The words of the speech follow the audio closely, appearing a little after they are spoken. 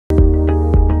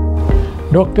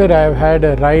Doctor, I have had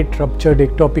a right ruptured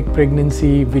ectopic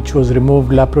pregnancy which was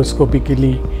removed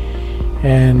laparoscopically,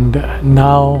 and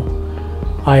now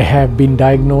I have been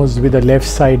diagnosed with a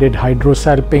left-sided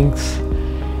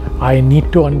hydrosalpinx. I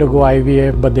need to undergo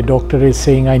IVF, but the doctor is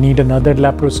saying I need another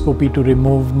laparoscopy to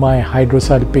remove my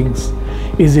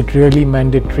hydrosalpinx. Is it really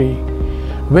mandatory?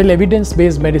 Well,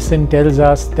 evidence-based medicine tells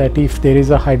us that if there is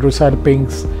a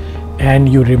hydrosalpinx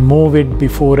and you remove it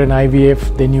before an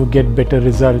IVF, then you get better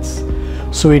results.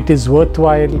 So it is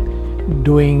worthwhile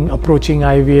approaching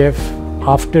IVF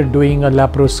after doing a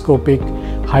laparoscopic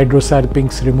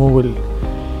hydrosalpinx removal.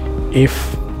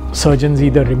 If surgeons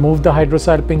either remove the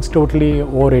hydrosalpinx totally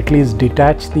or at least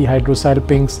detach the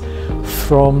hydrosalpinx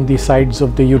from the sides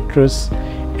of the uterus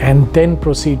and then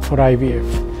proceed for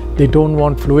IVF. They don't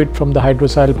want fluid from the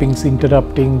hydrosalpinx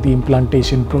interrupting the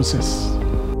implantation process.